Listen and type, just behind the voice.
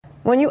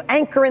When you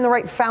anchor in the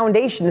right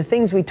foundation, the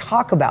things we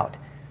talk about,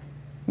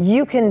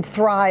 you can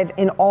thrive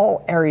in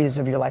all areas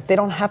of your life. They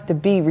don't have to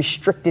be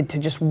restricted to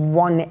just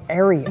one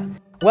area.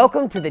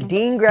 Welcome to the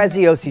Dean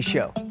Graziosi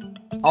Show.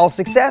 All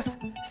success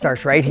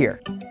starts right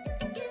here.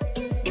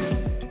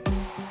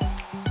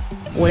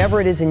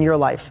 Whatever it is in your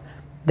life,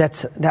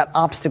 that's that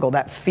obstacle,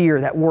 that fear,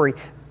 that worry,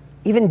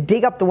 even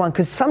dig up the one,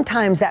 because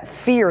sometimes that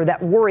fear,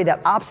 that worry, that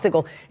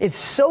obstacle is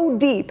so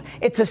deep,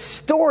 it's a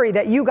story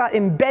that you got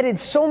embedded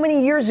so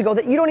many years ago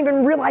that you don't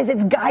even realize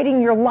it's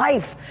guiding your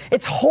life.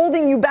 It's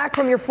holding you back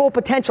from your full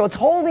potential. It's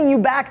holding you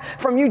back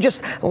from you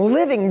just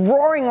living,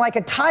 roaring like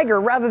a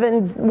tiger rather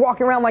than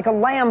walking around like a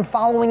lamb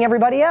following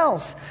everybody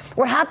else.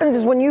 What happens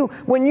is when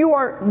you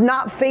are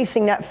not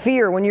facing that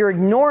fear, when you're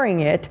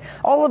ignoring it,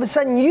 all of a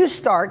sudden you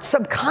start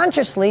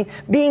subconsciously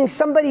being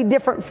somebody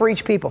different for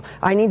each people.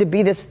 I need to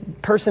be this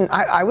person.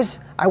 I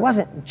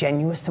wasn't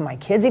genuine to my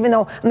kids, even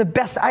though I'm the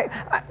best.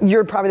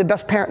 You're probably the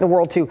best parent in the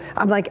world too.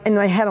 I'm like, in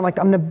my head,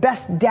 I'm the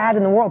best dad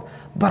in the world,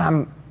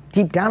 but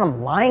deep down,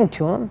 I'm lying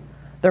to them.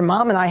 Their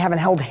mom and I haven't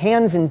held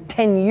hands in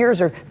 10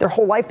 years, or their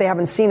whole life they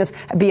haven't seen us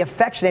be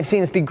affectionate. They've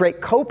seen us be great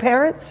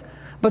co-parents,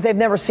 but they've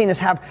never seen us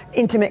have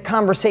intimate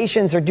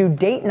conversations or do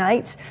date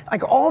nights.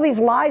 Like all these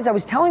lies I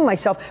was telling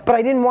myself, but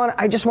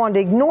I just wanted to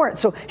ignore it.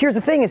 So here's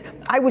the thing is,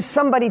 I was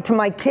somebody to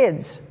my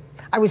kids.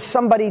 I was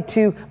somebody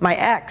to my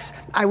ex.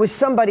 I was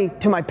somebody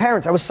to my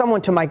parents. I was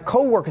someone to my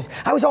coworkers.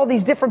 I was all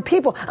these different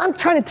people. I'm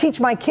trying to teach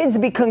my kids to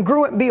be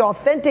congruent, be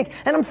authentic,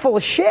 and I'm full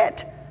of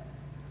shit.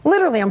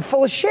 Literally, I'm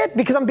full of shit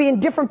because I'm being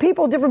different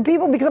people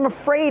because I'm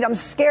afraid, I'm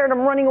scared, I'm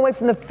running away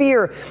from the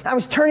fear. I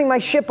was turning my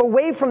ship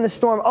away from the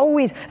storm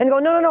always and go,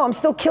 no, I'm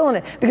still killing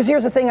it. Because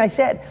here's the thing I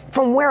said,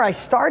 from where I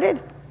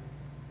started,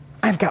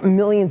 I've got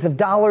millions of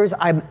dollars.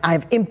 I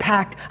have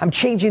impact. I'm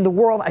changing the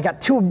world. I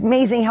got two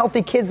amazing,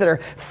 healthy kids that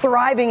are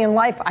thriving in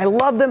life. I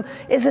love them.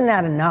 Isn't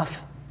that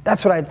enough?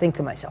 That's what I'd think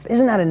to myself.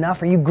 Isn't that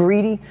enough? Are you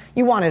greedy?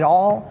 You want it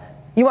all?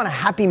 You want a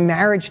happy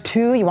marriage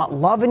too? You want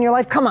love in your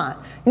life? Come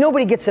on.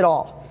 Nobody gets it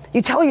all.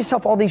 You tell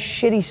yourself all these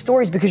shitty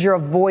stories because you're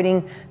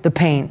avoiding the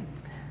pain.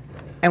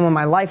 And when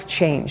my life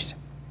changed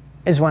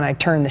is when I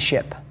turned the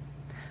ship.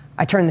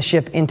 I turned the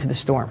ship into the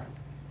storm.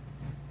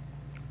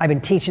 I've been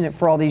teaching it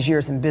for all these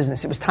years in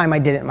business. It was time I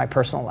did it in my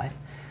personal life.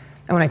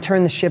 And when I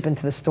turned the ship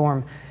into the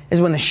storm is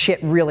when the shit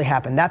really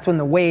happened. That's when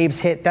the waves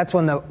hit. That's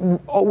when the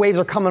waves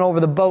are coming over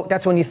the boat.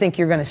 That's when you think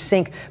you're going to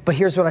sink. But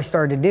here's what I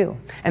started to do.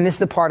 And this is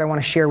the part I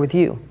want to share with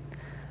you.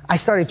 I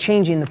started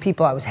changing the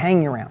people I was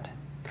hanging around.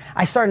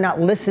 I started not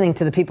listening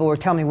to the people who were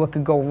telling me what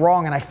could go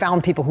wrong, and I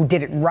found people who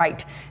did it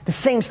right. The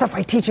same stuff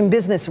I teach in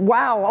business.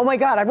 Wow, oh my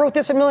God, I wrote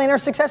this in Millionaire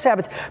Success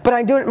Habits, but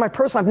I do it in my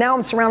personal life. Now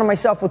I'm surrounding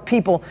myself with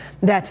people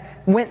that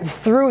went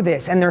through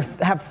this, and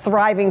they have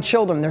thriving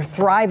children. They're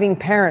thriving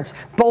parents.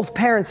 Both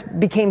parents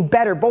became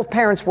better. Both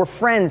parents were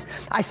friends.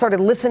 I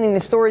started listening to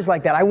stories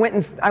like that. I went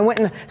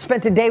and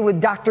spent a day with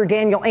Dr.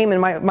 Daniel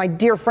Amen, my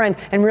dear friend,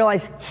 and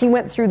realized he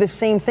went through the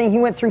same thing. He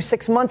went through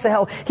 6 months of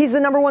hell. He's the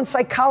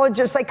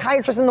 #1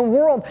 psychiatrist in the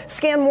world.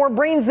 Scanned more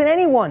brains than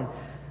anyone.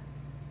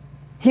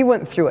 He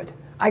went through it.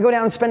 I go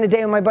down and spend a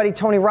day with my buddy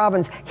Tony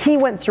Robbins. He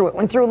went through it,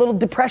 went through a little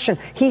depression.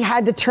 He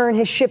had to turn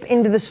his ship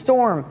into the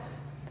storm.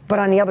 But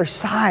on the other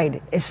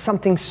side is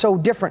something so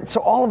different.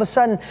 So all of a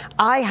sudden,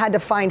 I had to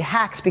find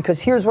hacks because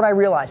here's what I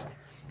realized.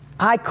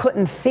 I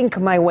couldn't think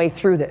my way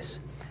through this.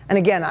 And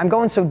again, I'm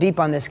going so deep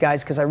on this,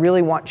 guys, because I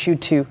really want you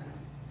to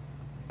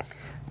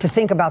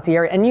think about the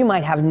area. And you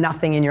might have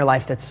nothing in your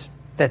life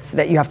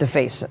that you have to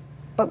face.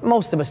 But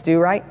most of us do,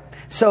 right?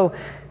 So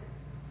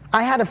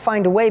I had to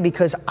find a way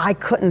because I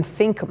couldn't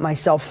think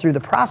myself through the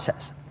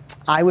process.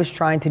 I was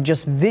trying to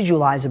just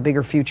visualize a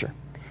bigger future.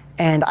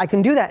 And I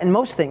can do that in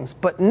most things.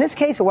 But in this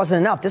case, it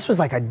wasn't enough. This was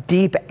like a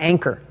deep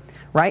anchor,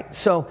 right?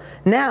 So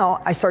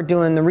now I start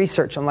doing the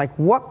research. I'm like,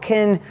 what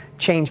can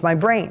change my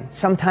brain?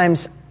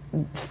 Sometimes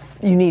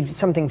you need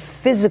something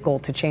physical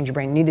to change your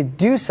brain. You need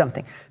to do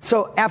something.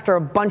 So after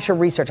a bunch of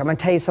research, I'm going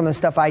to tell you some of the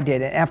stuff I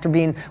did. After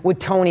being with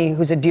Tony,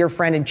 who's a dear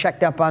friend and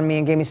checked up on me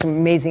and gave me some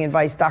amazing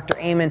advice, Dr.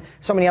 Amen,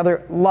 so many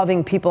other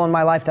loving people in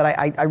my life that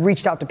I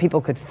reached out to people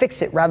who could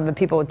fix it rather than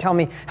people who would tell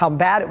me how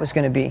bad it was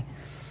going to be.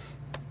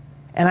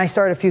 And I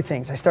started a few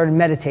things. I started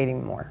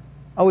meditating more.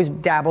 Always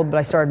dabbled, but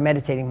I started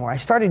meditating more. I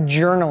started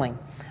journaling.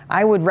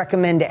 I would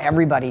recommend to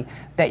everybody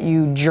that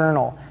you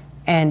journal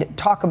and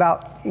talk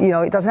about,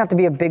 it doesn't have to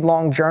be a big,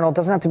 long journal. It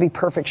doesn't have to be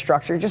perfect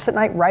structure. Just at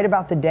night, write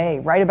about the day,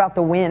 write about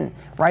the win,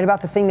 write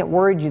about the thing that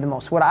worried you the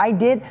most. What I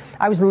did,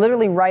 I was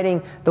literally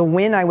writing the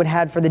win I would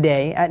have for the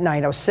day at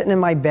night. I was sitting in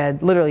my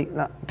bed, literally,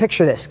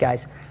 picture this,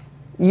 guys.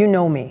 You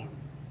know me.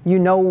 You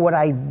know what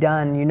I've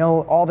done. You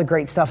know all the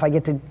great stuff. I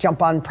get to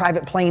jump on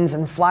private planes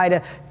and fly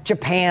to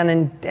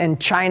Japan and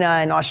China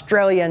and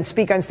Australia and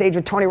speak on stage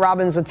with Tony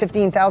Robbins with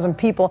 15,000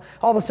 people,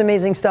 all this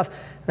amazing stuff.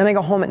 Then I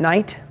go home at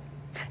night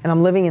and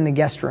I'm living in the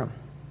guest room.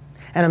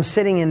 And I'm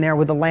sitting in there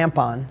with a lamp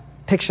on,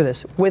 picture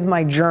this, with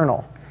my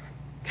journal,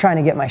 trying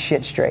to get my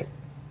shit straight.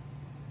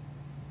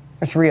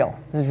 It's real.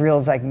 It's as real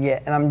as I can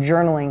get. And I'm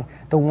journaling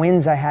the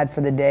wins I had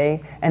for the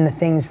day and the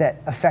things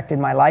that affected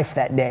my life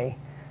that day.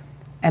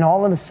 And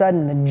all of a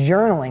sudden, the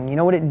journaling, you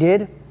know what it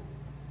did?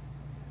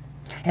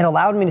 It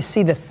allowed me to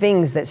see the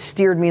things that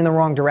steered me in the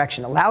wrong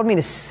direction. It allowed me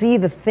to see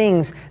the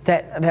things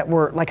that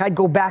were, like I'd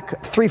go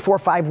back 3, 4,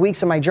 5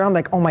 weeks in my journal, I'm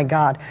like, oh my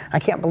God, I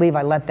can't believe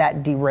I let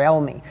that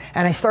derail me.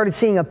 And I started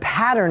seeing a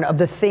pattern of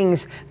the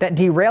things that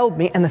derailed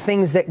me and the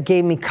things that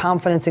gave me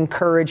confidence and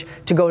courage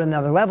to go to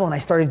another level. And I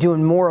started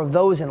doing more of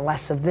those and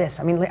less of this.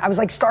 I mean, I was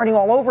like starting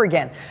all over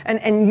again.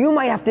 And you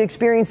might have to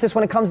experience this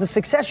when it comes to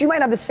success. You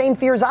might have the same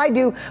fears I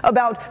do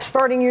about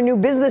starting your new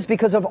business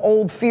because of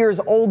old fears,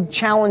 old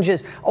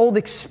challenges, old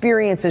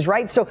experiences,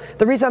 right? So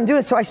the reason I'm doing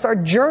it, so I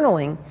start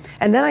journaling,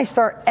 and then I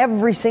start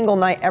every single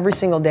night, every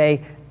single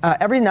day,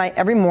 every night,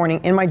 every morning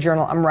in my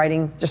journal, I'm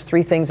writing just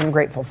 3 things I'm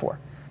grateful for.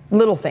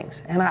 Little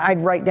things. And I'd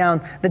write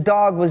down, the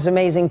dog was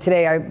amazing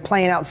today. I'm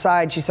playing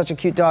outside. She's such a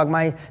cute dog.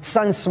 My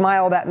son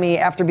smiled at me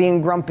after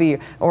being grumpy,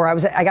 or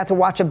I got to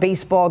watch a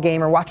baseball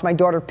game or watch my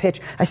daughter pitch.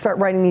 I start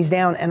writing these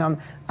down, and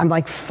I'm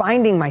like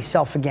finding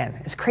myself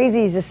again. As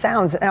crazy as this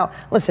sounds. Now,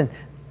 listen,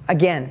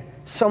 again,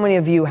 so many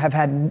of you have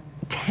had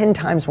 10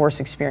 times worse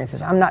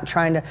experiences. I'm not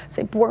trying to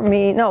say, poor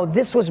me. No,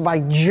 this was my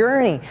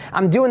journey.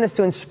 I'm doing this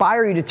to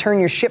inspire you to turn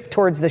your ship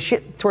towards the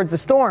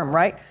storm,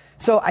 right?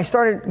 So I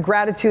started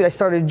gratitude. I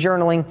started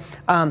journaling.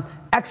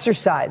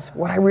 Exercise.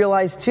 What I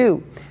realized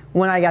too,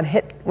 when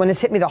this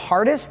hit me the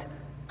hardest,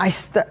 I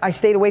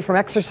stayed away from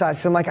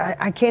exercise. So I'm like,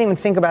 I can't even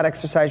think about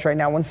exercise right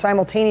now. When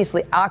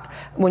simultaneously,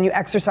 when you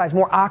exercise,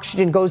 more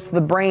oxygen goes to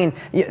the brain,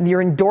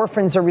 your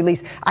endorphins are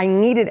released. I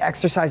needed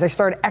exercise. I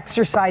started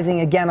exercising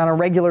again on a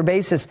regular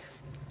basis.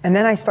 And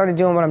then I started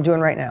doing what I'm doing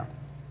right now.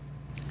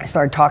 I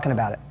started talking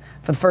about it.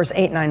 For the first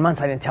 8, 9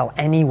 months, I didn't tell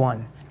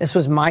anyone. This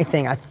was my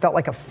thing. I felt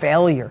like a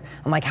failure.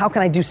 I'm like, how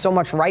can I do so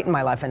much right in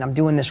my life and I'm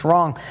doing this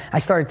wrong? I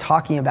started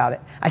talking about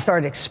it. I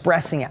started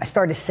expressing it. I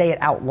started to say it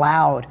out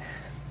loud.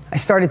 I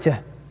started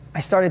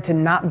to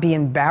not be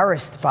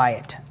embarrassed by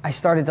it. I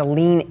started to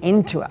lean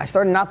into it. I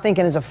started not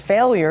thinking as a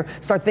failure,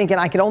 start thinking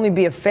I could only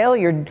be a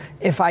failure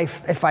if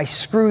I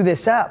screw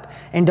this up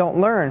and don't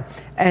learn.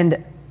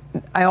 And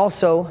I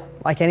also,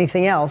 like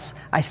anything else,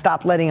 I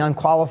stopped letting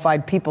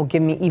unqualified people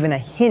give me even a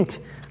hint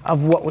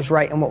of what was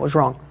right and what was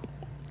wrong.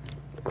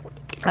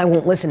 I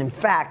won't listen. In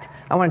fact,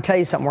 I want to tell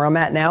you something where I'm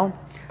at now.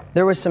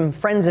 There were some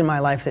friends in my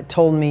life that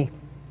told me,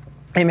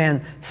 hey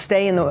man,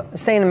 stay in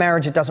the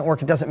marriage, it doesn't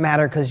work, it doesn't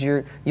matter because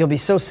you'll be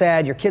so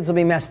sad, your kids will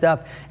be messed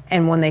up.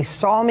 And when they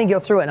saw me go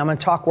through it, and I'm going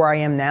to talk where I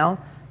am now,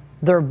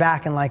 they're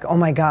back and like, oh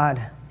my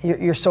God,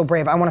 you're so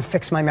brave. I want to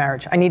fix my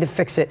marriage. I need to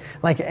fix it.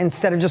 Like,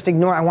 instead of just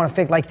ignore, I want to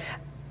fix, like,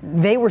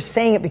 they were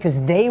saying it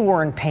because they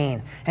were in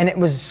pain. And it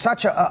was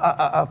such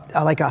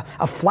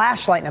a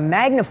flashlight and a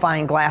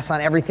magnifying glass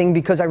on everything,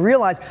 because I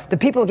realized the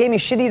people who gave me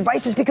shitty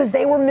advice is because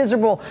they were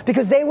miserable,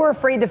 because they were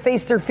afraid to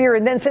face their fear.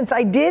 And then since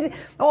I did,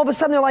 all of a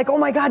sudden they're like, oh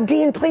my God,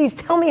 Dean, please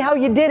tell me how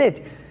you did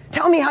it.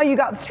 Tell me how you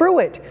got through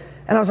it.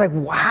 And I was like,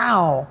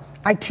 wow.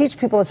 I teach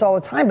people this all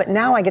the time, but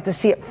now I get to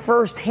see it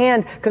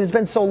firsthand because it's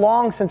been so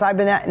long since I've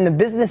been in the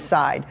business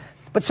side.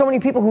 But so many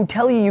people who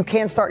tell you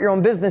can't start your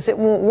own business, it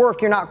won't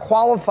work, you're not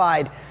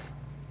qualified.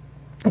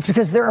 It's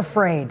because they're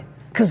afraid,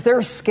 because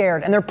they're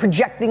scared, and they're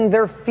projecting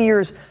their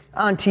fears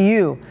onto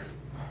you.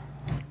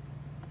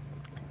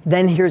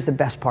 Then here's the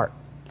best part.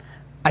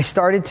 I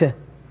started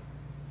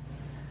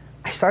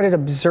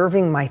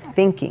observing my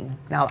thinking.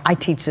 Now, I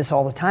teach this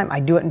all the time.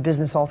 I do it in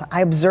business all the time.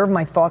 I observe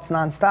my thoughts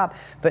nonstop.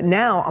 But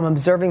now I'm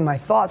observing my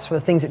thoughts for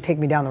the things that take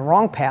me down the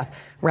wrong path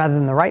rather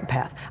than the right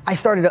path. I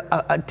started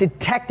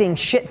detecting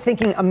shit,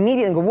 thinking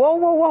immediately, and go, whoa,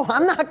 whoa, whoa,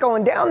 I'm not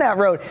going down that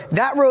road.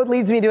 That road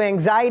leads me to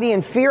anxiety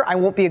and fear. I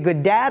won't be a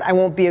good dad. I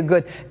won't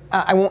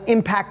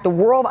impact the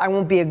world. I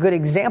won't be a good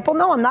example.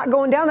 No, I'm not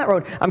going down that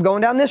road. I'm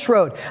going down this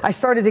road. I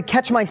started to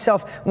catch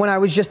myself when I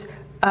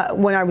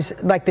was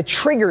like the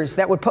triggers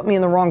that would put me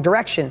in the wrong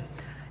direction.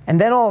 And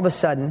then all of a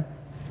sudden,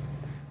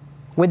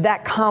 with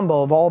that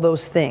combo of all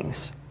those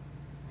things,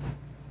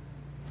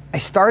 I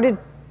started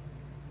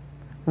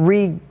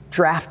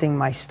redrafting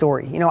my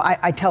story. You know,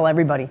 I tell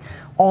everybody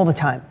all the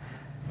time,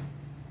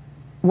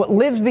 what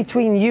lives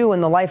between you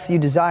and the life you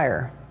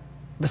desire,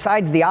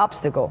 besides the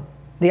obstacle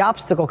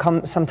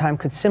sometimes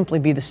could simply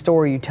be the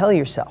story you tell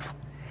yourself.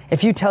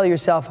 If you tell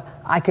yourself,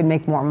 I could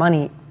make more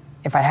money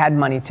if I had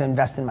money to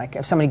invest in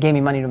if somebody gave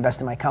me money to invest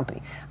in my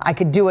company. I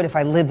could do it if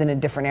I lived in a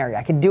different area.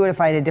 I could do it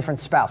if I had a different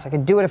spouse. I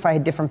could do it if I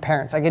had different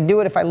parents. I could do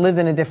it if I lived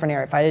in a different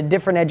area, if I had a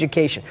different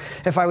education,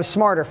 if I was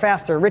smarter,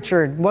 faster,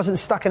 richer, wasn't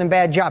stuck in a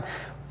bad job.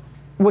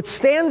 What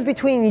stands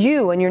between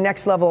you and your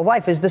next level of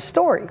life is the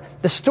story.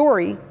 The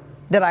story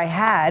that I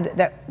had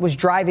that was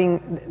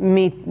driving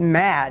me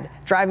mad,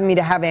 driving me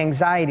to have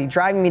anxiety,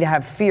 driving me to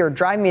have fear,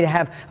 driving me to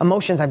have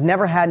emotions I've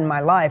never had in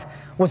my life,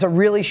 was a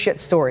really shit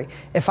story.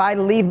 If I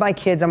leave my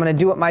kids, I'm gonna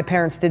do what my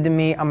parents did to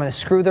me, I'm gonna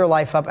screw their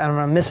life up, and I'm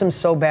gonna miss them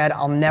so bad,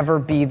 I'll never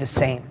be the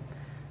same.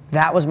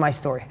 That was my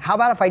story. How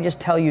about if I just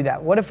tell you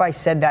that? What if I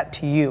said that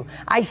to you?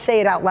 I say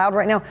it out loud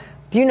right now.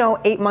 Do you know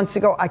 8 months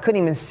ago, I couldn't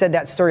even said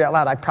that story out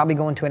loud. I'd probably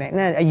go into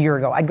a year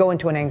ago, I'd go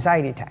into an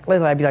anxiety attack.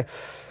 Literally, I'd be like,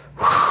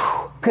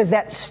 because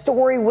that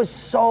story was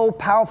so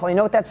powerful. You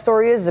know what that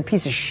story is? It's a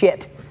piece of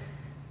shit.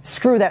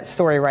 Screw that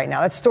story right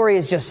now. That story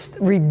is just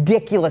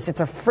ridiculous. It's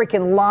a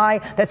freaking lie.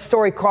 That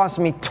story caused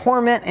me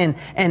torment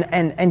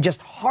and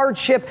just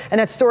hardship. And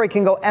that story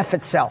can go F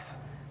itself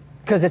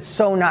because it's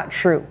so not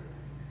true.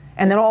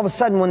 And then all of a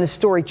sudden when the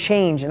story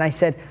changed and I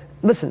said,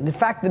 listen, the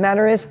fact of the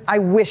matter is I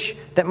wish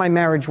that my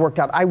marriage worked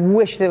out. I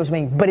wish that it was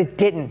me, but it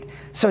didn't.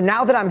 So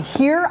now that I'm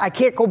here, I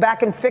can't go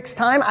back and fix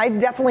time. I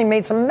definitely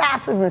made some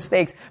massive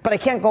mistakes, but I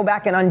can't go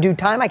back and undo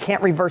time. I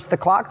can't reverse the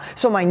clock.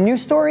 So my new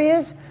story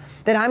is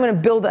that I'm going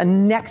to build a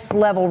next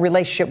level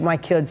relationship with my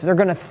kids. They're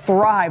going to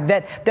thrive.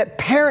 That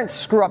parents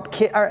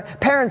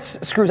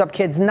screws up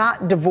kids,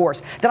 not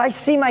divorce. That I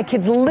see my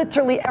kids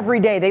literally every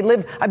day.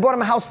 I bought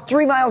them a house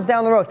 3 miles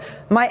down the road.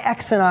 My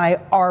ex and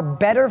I are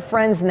better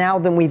friends now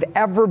than we've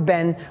ever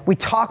been. We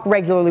talk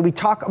regularly. We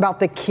talk about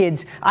the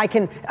kids.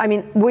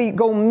 We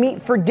go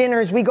meet for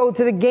dinners. We go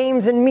to the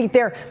games and meet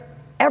there.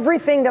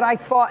 Everything that I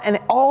thought and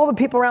all the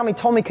people around me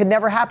told me could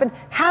never happen,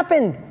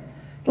 happened.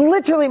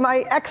 Literally, my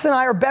ex and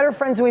I are better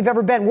friends than we've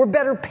ever been. We're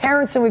better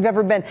parents than we've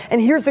ever been.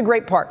 And here's the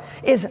great part,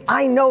 is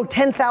I know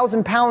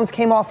 10,000 pounds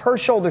came off her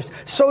shoulders.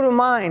 So do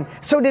mine.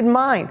 So did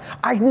mine.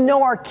 I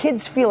know our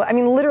kids feel it. I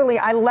mean, literally,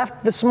 I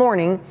left this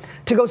morning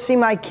to go see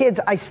my kids.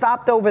 I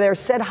stopped over there,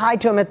 said hi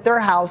to them at their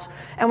house.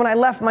 And when I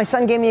left, my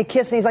son gave me a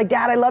kiss and he's like,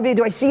 Dad, I love you.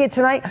 Do I see you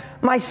tonight?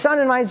 My son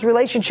and my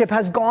relationship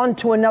has gone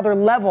to another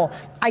level.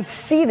 I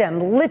see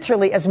them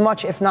literally as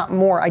much, if not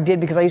more, I did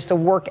because I used to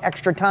work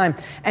extra time.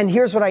 And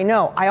here's what I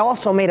know. I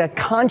also made a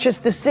conscious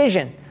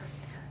decision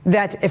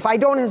that if I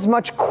don't have as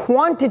much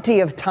quantity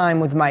of time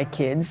with my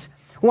kids,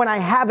 when I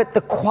have it,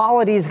 the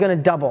quality is going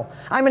to double.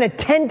 I'm going to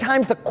 10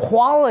 times the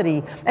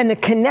quality and the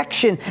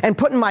connection and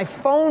putting my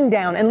phone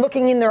down and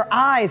looking in their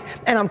eyes,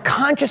 and I'm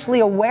consciously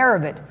aware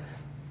of it.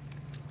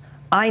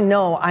 I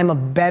know I'm a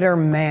better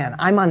man.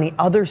 I'm on the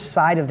other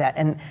side of that.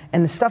 And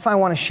the stuff I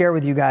want to share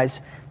with you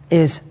guys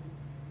is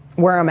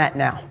where I'm at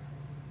now.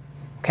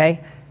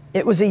 Okay?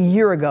 It was a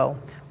year ago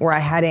where I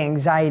had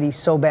anxiety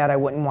so bad I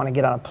wouldn't want to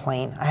get on a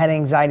plane. I had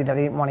anxiety that I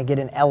didn't want to get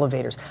in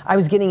elevators. I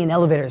was getting in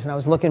elevators and I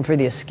was looking for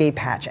the escape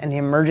hatch and the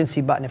emergency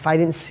button. If I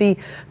didn't see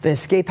the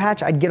escape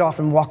hatch, I'd get off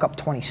and walk up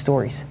 20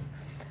 stories.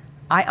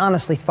 I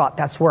honestly thought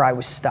that's where I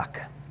was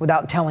stuck,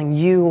 without telling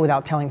you,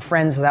 without telling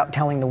friends, without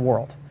telling the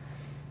world.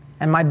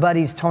 And my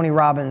buddies, Tony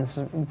Robbins,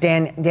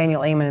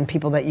 Daniel Amen, and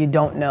people that you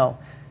don't know,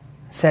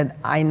 said,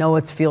 I know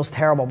it feels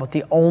terrible, but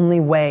the only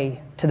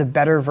way to the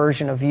better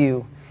version of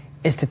you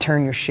is to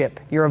turn your ship.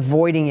 You're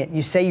avoiding it.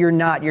 You say you're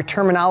not. Your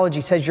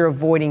terminology says you're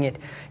avoiding it.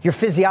 Your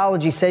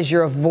physiology says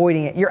you're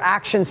avoiding it. Your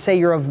actions say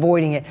you're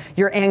avoiding it.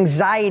 Your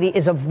anxiety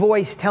is a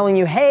voice telling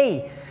you,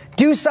 hey,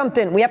 do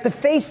something. We have to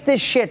face this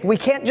shit. We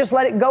can't just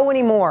let it go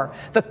anymore.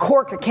 The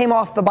cork came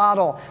off the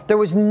bottle. There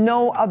was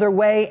no other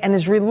way. And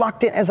as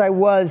reluctant as I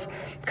was,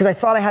 because I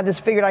thought I had this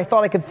figured, I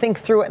thought I could think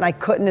through it and I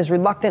couldn't. As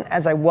reluctant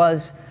as I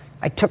was,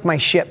 I took my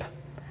ship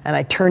and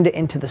I turned it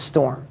into the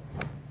storm.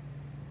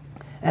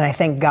 And I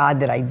thank God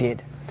that I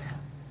did.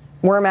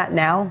 Where I'm at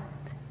now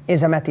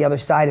is I'm at the other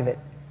side of it.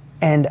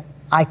 And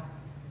I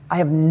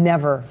have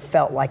never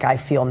felt like I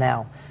feel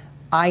now.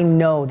 I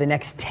know the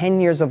next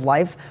 10 years of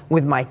life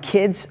with my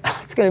kids,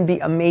 it's going to be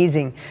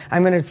amazing.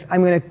 I'm going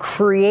to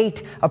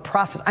create a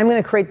process. I'm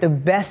going to create the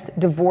best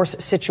divorce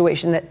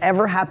situation that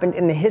ever happened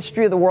in the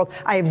history of the world.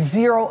 I have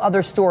zero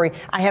other story.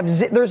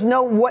 There's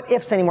no what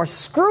ifs anymore.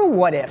 Screw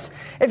what ifs.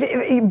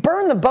 If you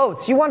burn the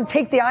boats, you want to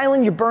take the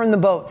island, you burn the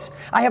boats.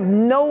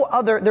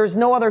 There's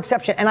no other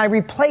exception. And I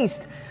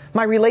replaced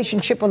my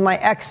relationship with my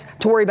ex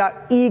to worry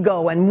about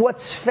ego and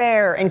what's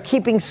fair and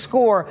keeping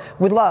score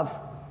with love.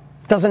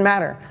 Doesn't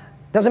matter.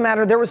 Doesn't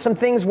matter. There were some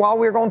things while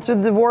we were going through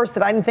the divorce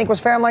that I didn't think was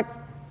fair. I'm like,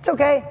 it's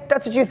okay.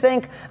 That's what you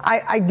think.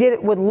 I did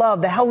it with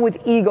love. The hell with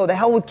ego. The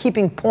hell with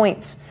keeping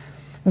points.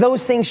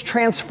 Those things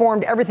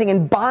transformed everything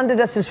and bonded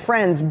us as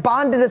friends,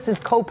 bonded us as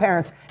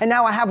co-parents. And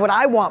now I have what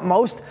I want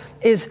most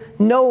is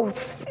no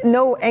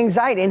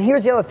anxiety. And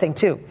here's the other thing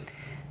too,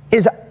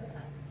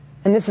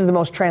 and this is the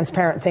most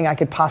transparent thing I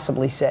could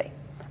possibly say.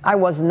 I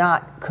was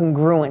not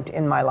congruent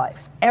in my life.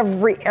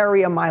 Every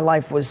area of my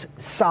life was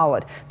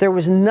solid. There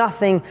was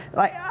nothing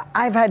like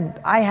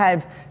I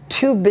have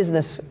 2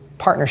 business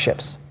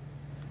partnerships.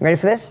 Ready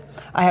for this?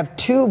 I have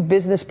 2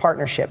 business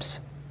partnerships.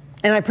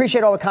 And I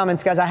appreciate all the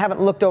comments, guys. I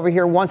haven't looked over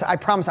here once. I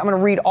promise I'm going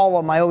to read all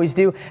of them. I always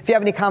do. If you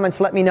have any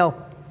comments, let me know.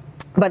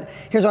 But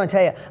here's what I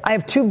tell you. I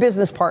have 2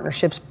 business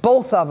partnerships.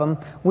 Both of them,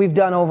 we've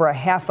done over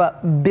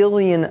 $500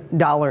 million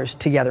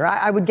together.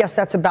 I would guess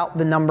that's about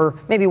the number.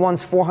 Maybe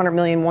one's 400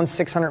 million, one's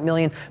 600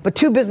 million. But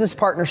 2 business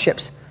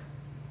partnerships,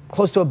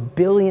 close to $1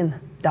 billion.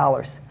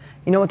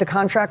 You know what the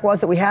contract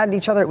was that we had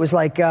each other? It was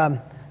like, no,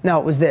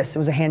 it was this. It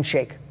was a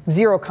handshake.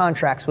 0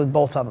 contracts with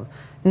both of them.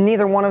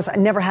 Neither one of us, I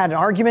never had an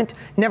argument,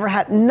 never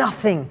had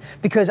nothing,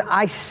 because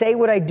I say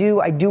what I do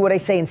what I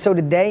say, and so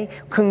did they.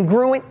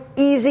 Congruent,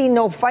 easy,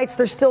 no fights.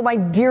 They're still my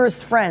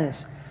dearest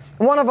friends.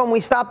 One of them, we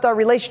stopped our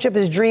relationship.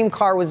 His dream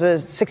car was a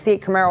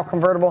 '68 Camaro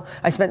convertible.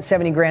 I spent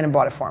 70 grand and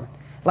bought it for him.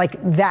 Like,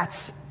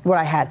 that's what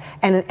I had.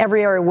 And in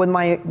every area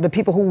with the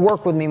people who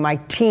work with me, my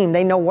team,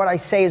 they know what I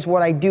say is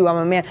what I do. I'm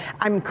a man.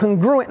 I'm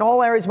congruent in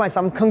all areas of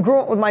myself. I'm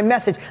congruent with my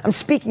message. I'm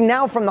speaking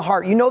now from the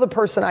heart. You know the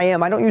person I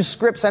am. I don't use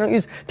scripts. I don't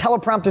use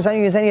teleprompters. I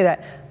don't use any of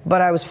that. But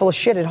I was full of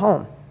shit at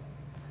home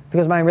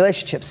because my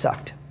relationship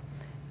sucked.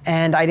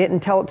 And I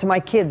didn't tell it to my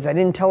kids. I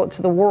didn't tell it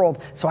to the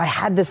world. So I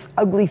had this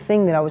ugly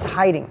thing that I was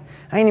hiding.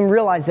 I didn't even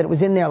realize that it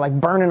was in there, like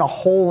burning a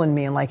hole in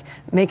me and like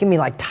making me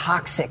like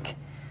toxic.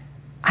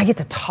 I get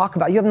to talk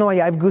about, you have no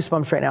idea, I have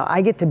goosebumps right now.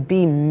 I get to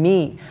be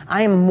me.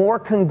 I am more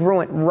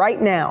congruent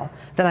right now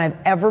than I've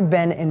ever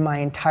been in my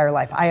entire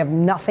life. I have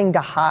nothing to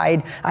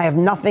hide. I have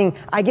nothing.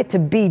 I get to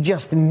be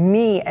just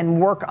me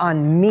and work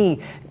on me.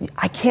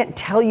 I can't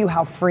tell you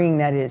how freeing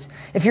that is.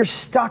 If you're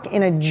stuck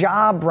in a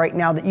job right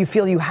now that you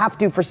feel you have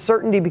to for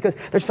certainty because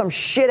there's some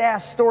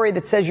shit-ass story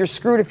that says you're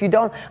screwed if you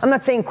don't, I'm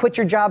not saying quit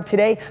your job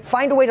today.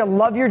 Find a way to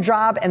love your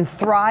job and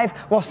thrive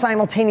while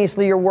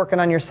simultaneously you're working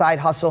on your side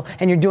hustle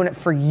and you're doing it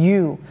for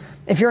you.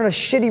 If you're in a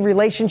shitty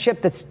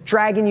relationship that's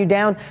dragging you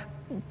down,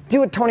 do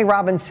what Tony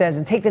Robbins says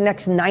and take the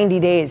next 90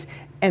 days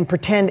and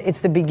pretend it's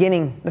the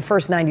beginning, the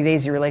first 90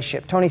 days of your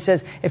relationship. Tony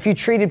says, if you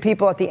treated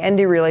people at the end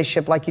of your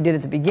relationship like you did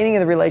at the beginning of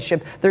the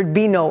relationship, there'd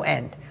be no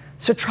end.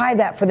 So try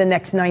that for the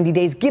next 90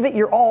 days. Give it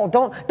your all.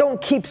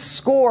 Don't keep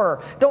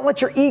score. Don't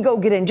let your ego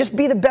get in. Just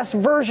be the best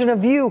version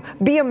of you.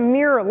 Be a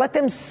mirror. Let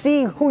them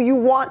see who you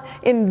want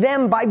in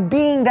them by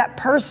being that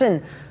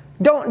person.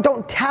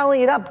 Don't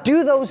tally it up.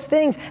 Do those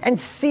things and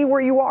see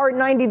where you are in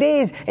 90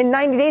 days. In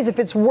 90 days, if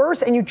it's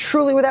worse and you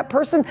truly were that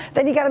person,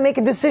 then you got to make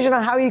a decision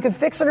on how you can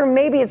fix it, or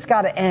maybe it's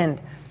got to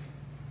end.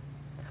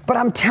 But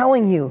I'm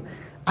telling you,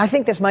 I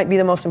think this might be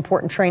the most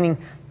important training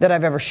that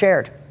I've ever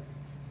shared,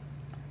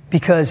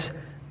 because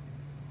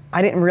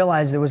I didn't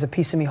realize there was a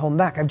piece of me holding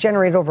back. I've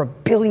generated over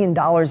 $1 billion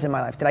in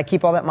my life. Did I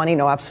keep all that money?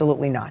 No,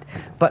 absolutely not.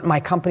 But my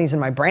companies and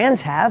my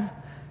brands have.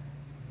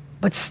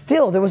 But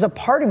still, there was a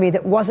part of me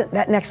that wasn't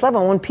that next level.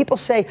 And when people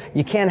say,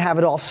 you can't have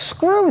it all,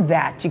 screw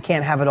that, you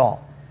can't have it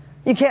all.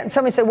 You can't,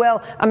 somebody say,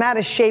 well, I'm out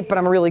of shape, but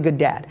I'm a really good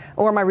dad.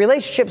 Or my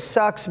relationship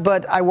sucks,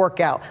 but I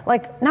work out.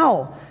 Like,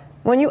 no.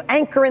 When you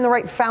anchor in the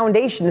right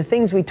foundation, the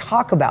things we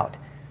talk about,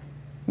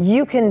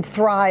 you can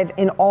thrive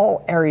in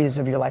all areas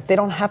of your life. They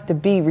don't have to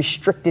be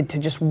restricted to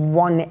just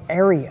one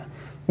area.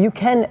 You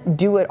can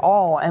do it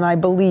all. And I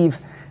believe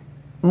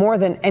more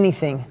than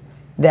anything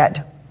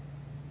that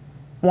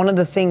one of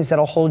the things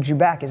that'll hold you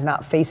back is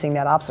not facing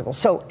that obstacle.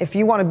 So if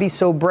you want to be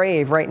so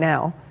brave right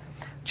now,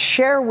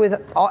 share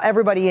with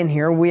everybody in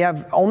here. We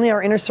have only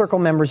our inner circle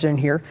members in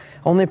here,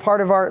 only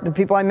part of the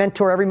people I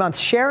mentor every month.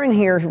 Share in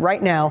here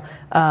right now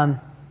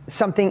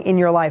something in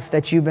your life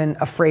that you've been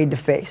afraid to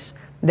face,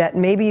 that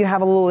maybe you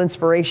have a little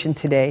inspiration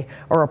today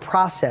or a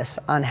process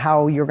on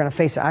how you're going to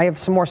face it. I have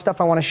some more stuff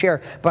I want to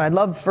share, but I'd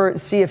love to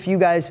see if you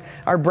guys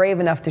are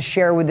brave enough to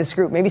share with this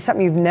group. Maybe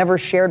something you've never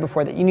shared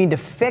before that you need to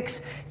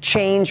fix,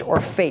 change, or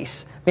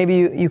face. Maybe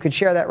you could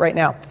share that right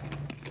now.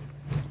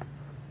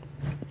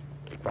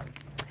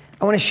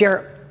 I want to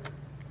share,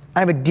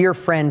 I have a dear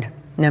friend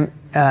that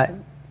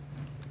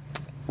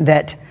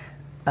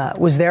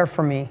was there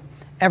for me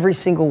every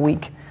single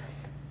week.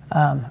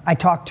 I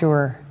talked to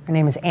her. Her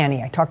name is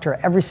Annie. I talked to her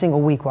every single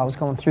week while I was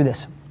going through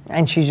this.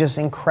 And she's just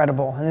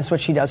incredible. And this is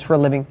what she does for a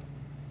living.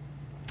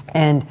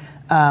 And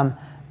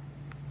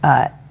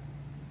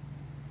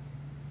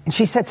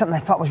she said something I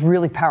thought was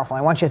really powerful.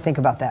 I want you to think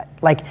about that.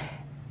 Like,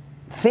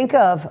 think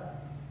of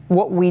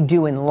what we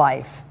do in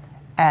life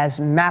as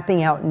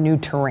mapping out new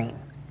terrain,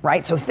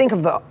 right? So think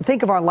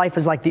of our life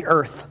as like the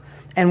earth.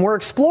 And we're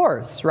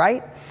explorers,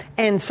 right?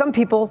 And some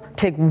people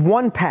take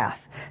one path.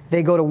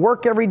 They go to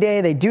work every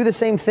day. They do the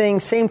same thing,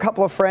 same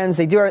couple of friends.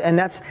 They do, and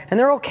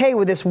they're okay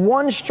with this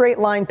one straight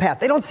line path.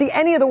 They don't see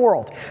any of the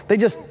world. They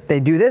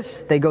do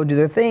this. They go do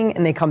their thing,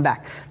 and they come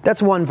back. That's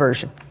one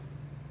version.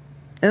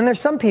 And then there's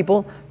some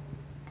people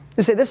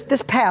who say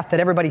this path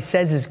that everybody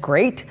says is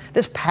great.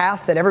 This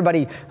path that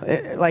everybody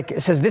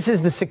says this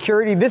is the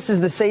security, this is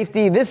the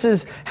safety, this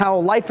is how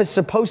life is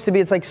supposed to be.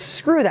 It's like,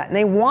 screw that, and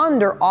they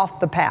wander off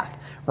the path.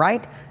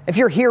 Right? If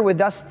you're here with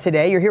us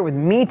today, you're here with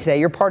me today,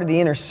 you're part of the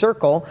inner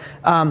circle,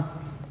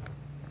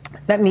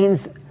 that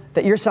means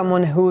that you're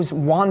someone who's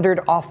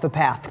wandered off the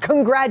path.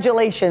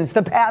 Congratulations,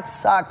 the path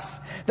sucks.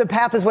 The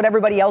path is what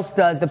everybody else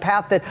does. The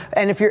path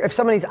and if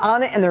somebody's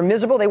on it and they're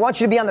miserable, they want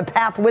you to be on the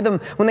path with them.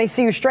 When they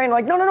see you straying,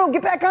 like, no,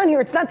 get back on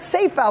here. It's not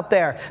safe out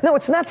there. No,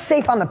 it's not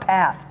safe on the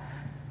path.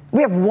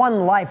 We have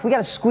one life. We got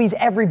to squeeze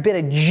every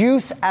bit of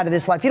juice out of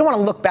this life. You don't want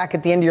to look back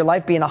at the end of your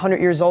life, being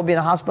 100 years old, be in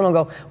the hospital and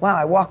go, wow,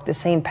 I walked the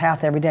same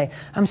path every day.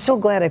 I'm so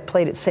glad I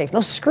played it safe.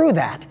 No, screw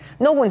that.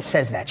 No one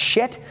says that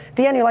shit. At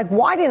the end, you're like,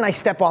 why didn't I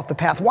step off the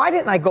path? Why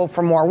didn't I go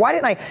for more? Why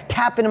didn't I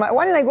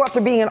why didn't I go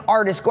after being an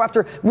artist, go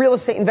after real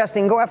estate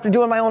investing, go after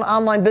doing my own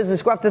online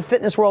business, go after the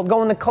fitness world,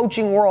 go in the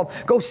coaching world,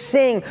 go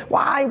sing?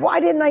 Why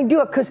didn't I do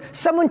it? Because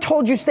someone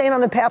told you staying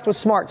on the path was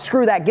smart.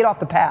 Screw that. Get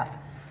off the path.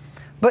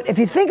 But if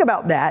you think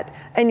about that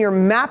and you're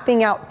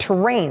mapping out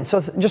terrain, so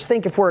just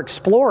think if we're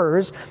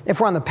explorers, if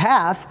we're on the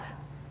path,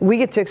 we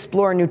get to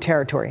explore new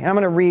territory. I'm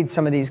going to read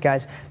some of these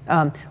guys.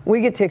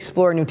 We get to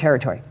explore new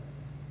territory.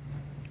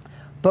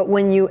 But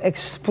when you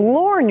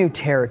explore new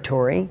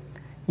territory,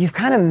 you've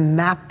kind of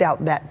mapped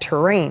out that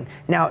terrain.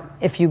 Now,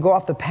 if you go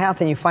off the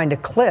path and you find a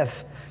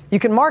cliff, you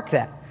can mark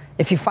that.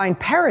 If you find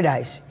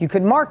paradise, you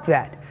could mark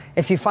that.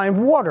 If you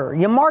find water,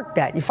 you mark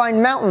that. You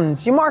find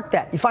mountains, you mark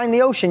that. You find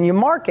the ocean, you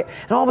mark it.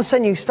 And all of a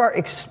sudden you start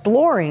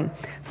exploring.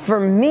 For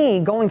me,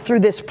 going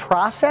through this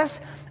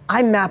process,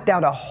 I mapped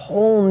out a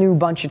whole new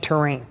bunch of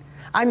terrain.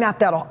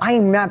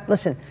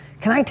 Listen,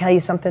 can I tell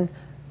you something?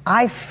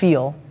 I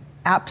feel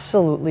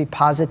absolutely,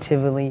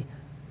 positively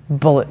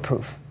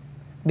bulletproof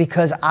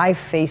because I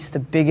face the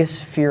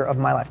biggest fear of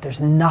my life.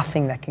 There's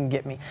nothing that can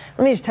get me.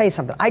 Let me just tell you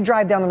something. I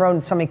drive down the road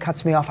and somebody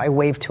cuts me off, I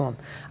wave to them.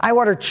 I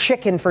order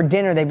chicken for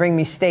dinner, they bring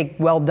me steak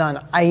well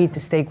done. I eat the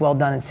steak well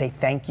done and say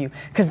thank you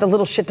because the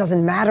little shit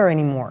doesn't matter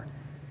anymore.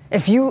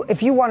 If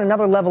you want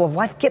another level of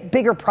life, get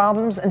bigger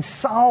problems and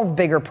solve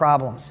bigger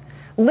problems.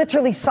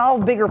 Literally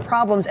solve bigger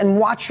problems and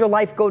watch your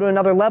life go to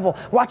another level.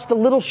 Watch the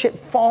little shit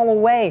fall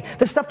away.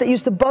 The stuff that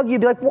used to bug you,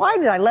 be like, why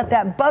did I let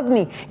that bug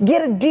me?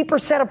 Get a deeper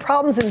set of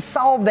problems and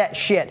solve that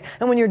shit.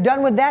 And when you're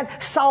done with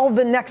that, solve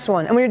the next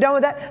one. And when you're done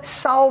with that,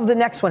 solve the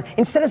next one.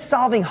 Instead of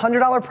solving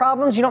 $100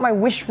 problems, you know what my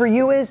wish for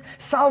you is?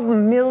 Solve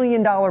 $1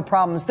 million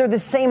problems. They're the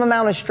same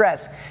amount of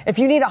stress. If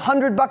you need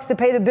 $100 to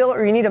pay the bill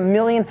or you need $1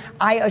 million,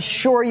 I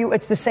assure you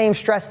it's the same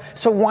stress.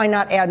 So why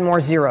not add more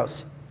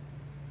zeros?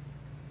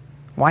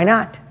 Why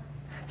not?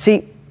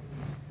 See,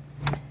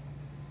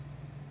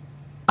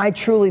 I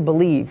truly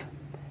believe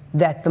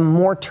that the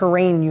more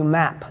terrain you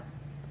map,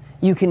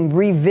 you can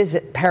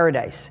revisit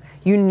paradise.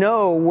 You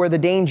know where the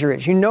danger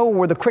is. You know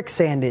where the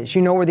quicksand is.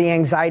 You know where the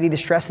anxiety, the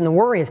stress, and the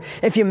worry is.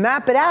 If you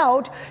map it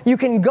out, you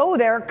can go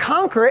there,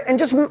 conquer it, and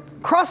just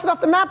cross it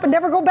off the map and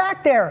never go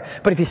back there.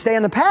 But if you stay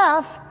on the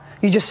path,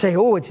 you just say,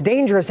 oh, it's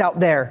dangerous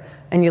out there,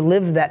 and you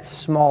live that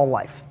small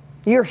life.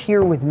 You're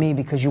here with me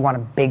because you want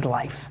a big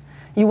life.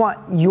 You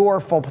want your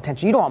full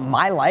potential. You don't want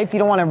my life. You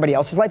don't want everybody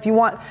else's life. You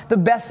want the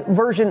best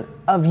version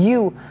of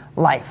you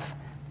life.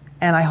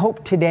 And I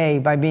hope today,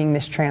 by being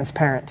this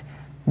transparent,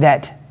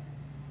 that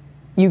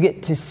you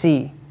get to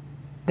see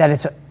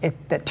that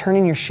that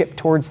turning your ship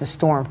towards the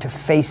storm to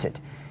face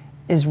it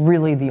is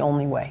really the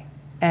only way.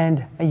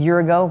 And a year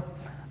ago,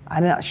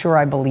 I'm not sure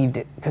I believed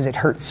it because it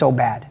hurt so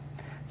bad.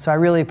 So I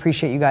really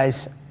appreciate you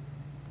guys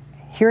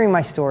hearing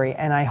my story,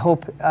 and I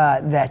hope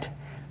that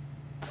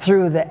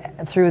through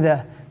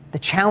the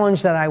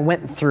challenge that I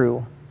went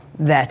through,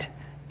 that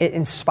it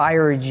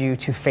inspired you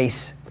to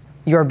face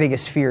your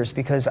biggest fears,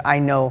 because I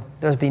know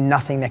there'll be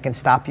nothing that can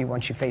stop you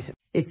once you face it.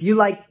 If you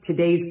like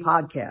today's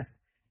podcast,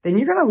 then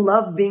you're going to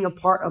love being a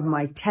part of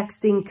my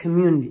texting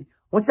community.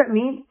 What's that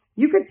mean?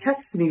 You could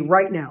text me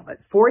right now at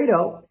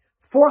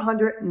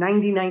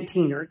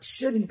 480-400-9019, or it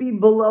should be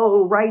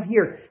below right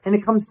here, and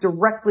it comes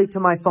directly to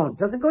my phone. It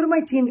doesn't go to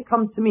my team, it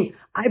comes to me.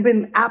 I've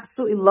been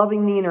absolutely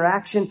loving the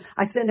interaction.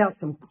 I send out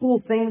some cool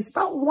things.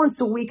 About once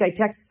a week, I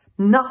text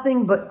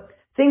nothing but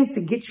things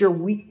to get your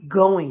week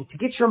going, to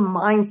get your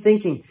mind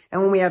thinking.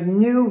 And when we have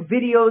new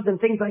videos and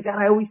things like that,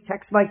 I always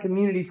text my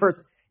community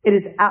first. It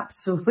has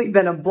absolutely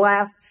been a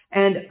blast,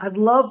 and I'd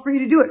love for you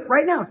to do it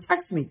right now.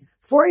 Text me,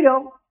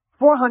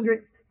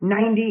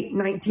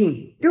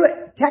 480-400-9019. Do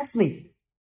it. Text me.